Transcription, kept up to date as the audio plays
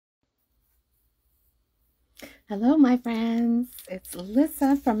Hello, my friends. It's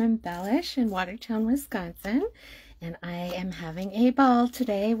Lissa from Embellish in Watertown, Wisconsin, and I am having a ball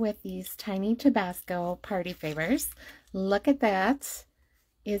today with these tiny Tabasco party favors. Look at that.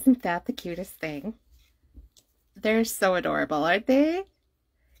 Isn't that the cutest thing? They're so adorable, aren't they?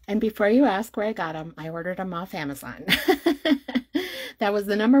 And before you ask where I got them, I ordered them off Amazon. That was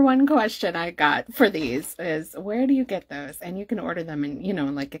the #1 question I got for these is, where do you get those? And you can order them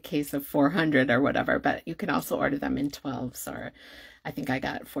in, like a case of 400 or whatever, but you can also order them in 12s, or I think I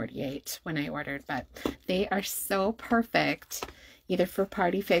got 48 when I ordered, but they are so perfect either for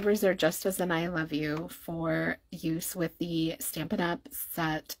party favors or just as an I love you for use with the Stampin' Up!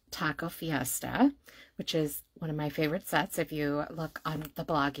 Set Taco Fiesta, which is one of my favorite sets. If you look on the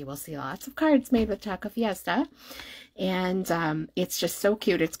blog, you will see lots of cards made with Taco Fiesta. And it's just so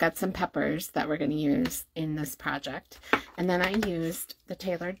cute. It's got some peppers that we're going to use in this project. And then I used the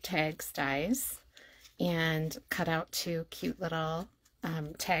tailored tags dies and cut out 2 cute little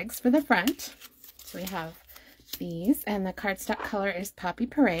tags for the front. So we have these, and the cardstock color is Poppy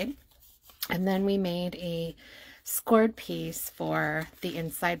Parade. And then we made a scored piece for the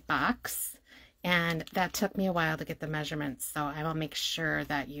inside box, and that took me a while to get the measurements, so I will make sure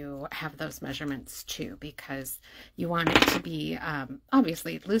that you have those measurements too, because you want it to be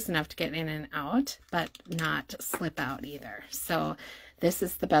obviously loose enough to get in and out, but not slip out either. So this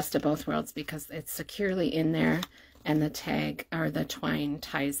is the best of both worlds because it's securely in there, and the tag or the twine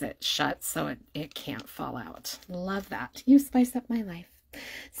ties it shut so it can't fall out. Love that. You spice up my life.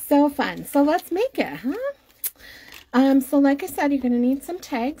 So fun. So let's make it, huh? So like I said, you're going to need some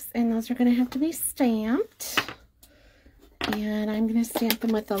tags, and those are going to have to be stamped. And I'm going to stamp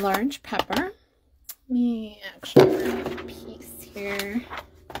them with a large pepper. Let me actually grab a piece here.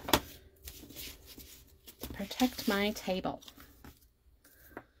 Protect my table.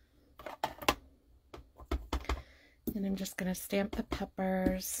 And I'm just going to stamp the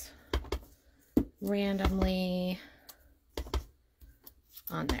peppers randomly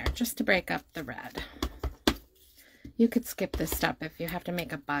on there, just to break up the red. You could skip this step if you have to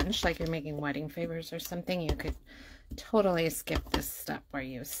make a bunch, like you're making wedding favors or something. You could totally skip this step where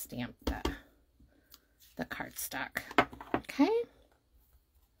you stamp the cardstock. Okay.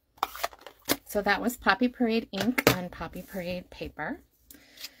 So that was Poppy Parade ink on Poppy Parade paper.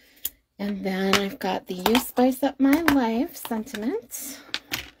 And then I've got the You Spice Up My Life sentiment,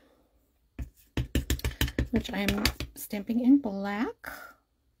 which I'm stamping in black.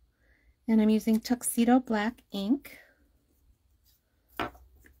 And I'm using Tuxedo Black ink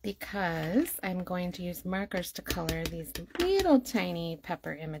because I'm going to use markers to color these little tiny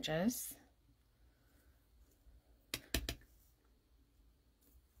pepper images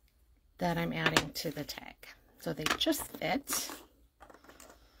that I'm adding to the tag. So they just fit.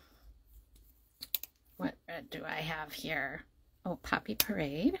 What red do I have here? Oh, Poppy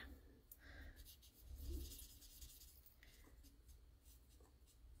Parade.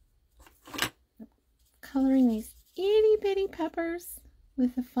 Coloring these itty bitty peppers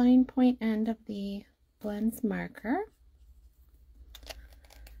with the fine point end of the blends marker.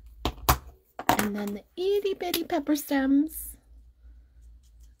 And then the itty bitty pepper stems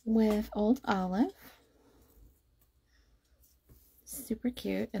with Old Olive. Super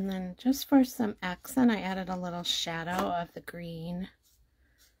cute. And then just for some accent, I added a little shadow of the green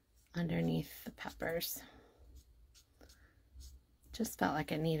underneath the peppers. Just felt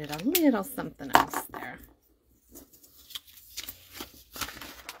like it needed a little something else there.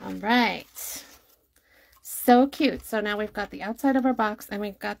 All right. So cute. So now we've got the outside of our box and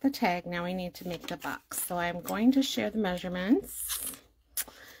we've got the tag. Now we need to make the box. So I'm going to share the measurements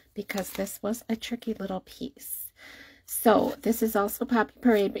because this was a tricky little piece. So this is also Poppy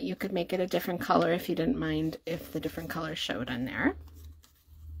Parade, but you could make it a different color if you didn't mind if the different color showed on there.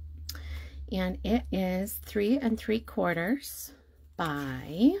 And it is 3 3/4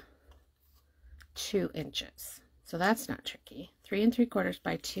 by 2 inches. So that's not tricky. 3 3/4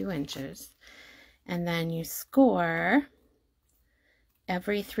 by 2 inches. And then you score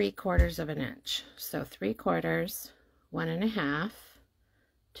every 3/4 of an inch. So 3/4, 1 1/2,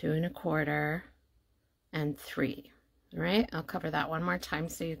 2 1/4, and 3. All right, I'll cover that one more time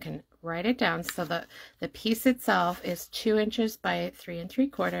so you can write it down. So the piece itself is 2 inches by 3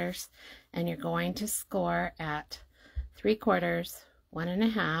 3/4, and you're going to score at 3/4, 1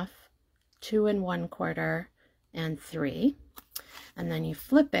 1/2, 2 1/4, and 3. And then you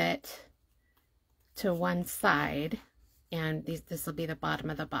flip it to one side, and this will be the bottom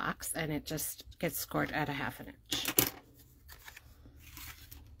of the box, and it just gets scored at 1/2 inch.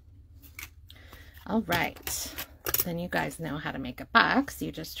 All right, then you guys know how to make a box.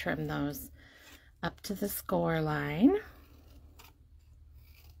 You just trim those up to the score line.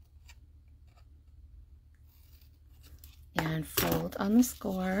 And fold on the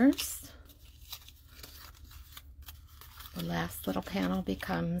scores. The last little panel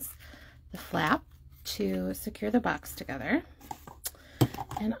becomes the flap to secure the box together.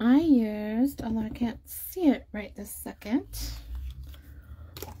 And I used, although I can't see it right this second,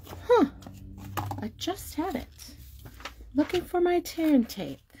 I just had it. Looking for my tear and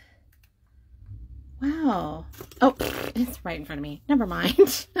tape. Wow. Oh, it's right in front of me. Never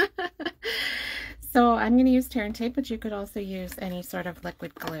mind. So I'm going to use tear and tape, but you could also use any sort of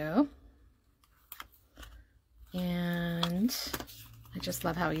liquid glue. And I just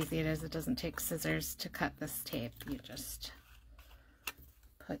love how easy it is. It doesn't take scissors to cut this tape. You just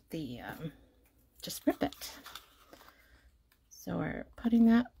put the, just rip it. So we're putting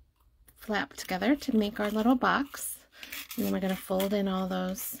that flap together to make our little box. And then we're going to fold in all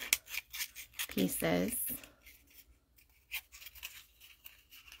those pieces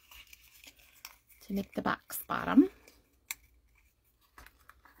to make the box bottom,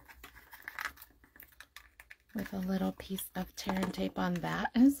 with a little piece of tear and tape on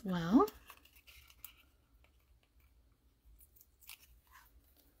that as well.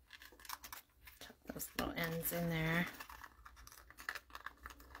 Tuck those little ends in there.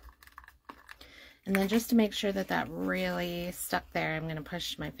 And then just to make sure that that really stuck there, I'm going to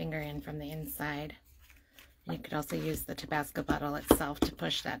push my finger in from the inside. And you could also use the Tabasco bottle itself to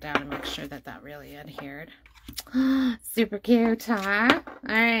push that down and make sure that that really adhered. Super cute, huh?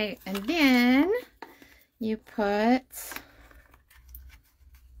 All right, and then you put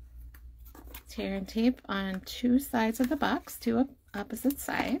tear and tape on two sides of the box, two opposite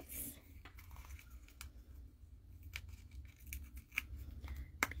sides.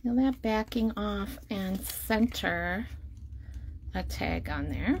 Peel that backing off and center a tag on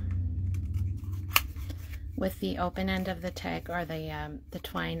there with the open end of the tag, or the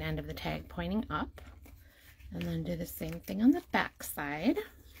twine end of the tag, pointing up. And then do the same thing on the back side.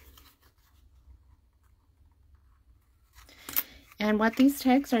 And what these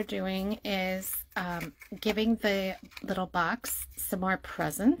tags are doing is giving the little box some more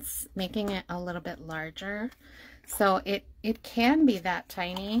presence, making it a little bit larger. So it can be that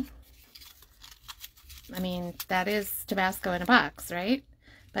tiny. I mean, that is Tabasco in a box, right?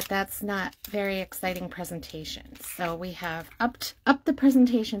 But that's not very exciting presentation. So we have upped the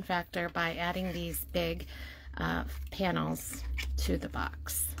presentation factor by adding these big panels to the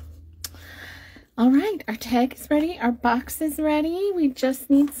box. All right, our tag is ready. Our box is ready. We just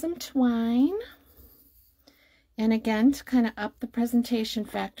need some twine. And again, to kind of up the presentation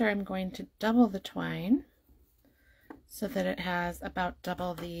factor, I'm going to double the twine so that it has about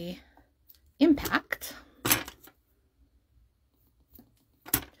double the impact.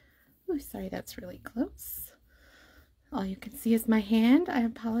 Oh, sorry, that's really close. All you can see is my hand. I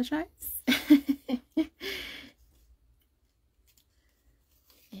apologize.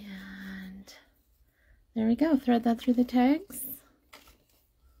 And there we go. Thread that through the tags.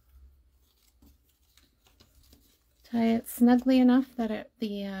 Tie it snugly enough that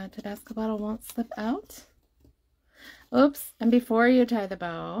the Tabasco bottle won't slip out. Oops, and before you tie the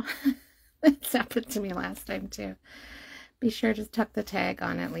bow, this happened to me last time too, be sure to tuck the tag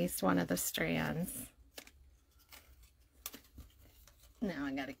on at least one of the strands. Now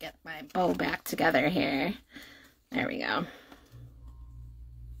I gotta get my bow back together here. There we go.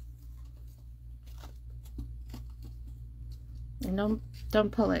 And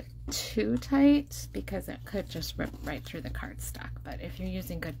don't pull it too tight because it could just rip right through the cardstock. But if you're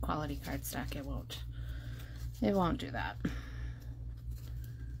using good quality cardstock, it won't do that.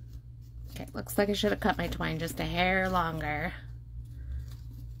 Okay, looks like I should have cut my twine just a hair longer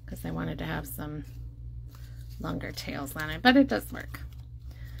because I wanted to have some longer tails on it, but it does work.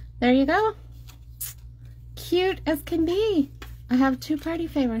 There you go. Cute as can be. I have two party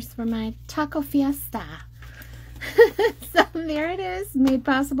favors for my taco fiesta. So there it is, made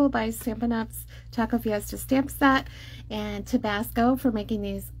possible by Stampin' Up's Taco Fiesta stamp set, and Tabasco for making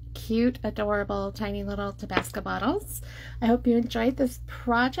these cute, adorable, tiny little Tabasco bottles. I hope you enjoyed this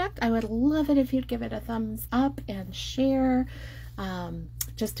project. I would love it if you'd give it a thumbs up and share.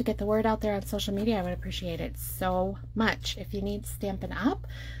 Just to get the word out there on social media, I would appreciate it so much. If you need Stampin' Up,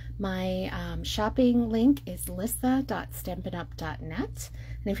 my shopping link is lissa.stampinup.net.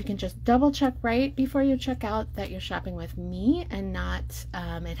 And if you can just double check right before you check out that you're shopping with me and not,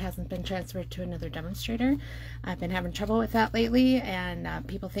 it hasn't been transferred to another demonstrator. I've been having trouble with that lately, and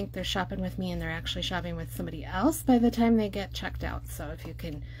people think they're shopping with me and they're actually shopping with somebody else by the time they get checked out. So if you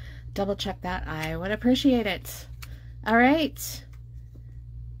can double check that, I would appreciate it. All right.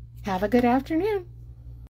 Have a good afternoon.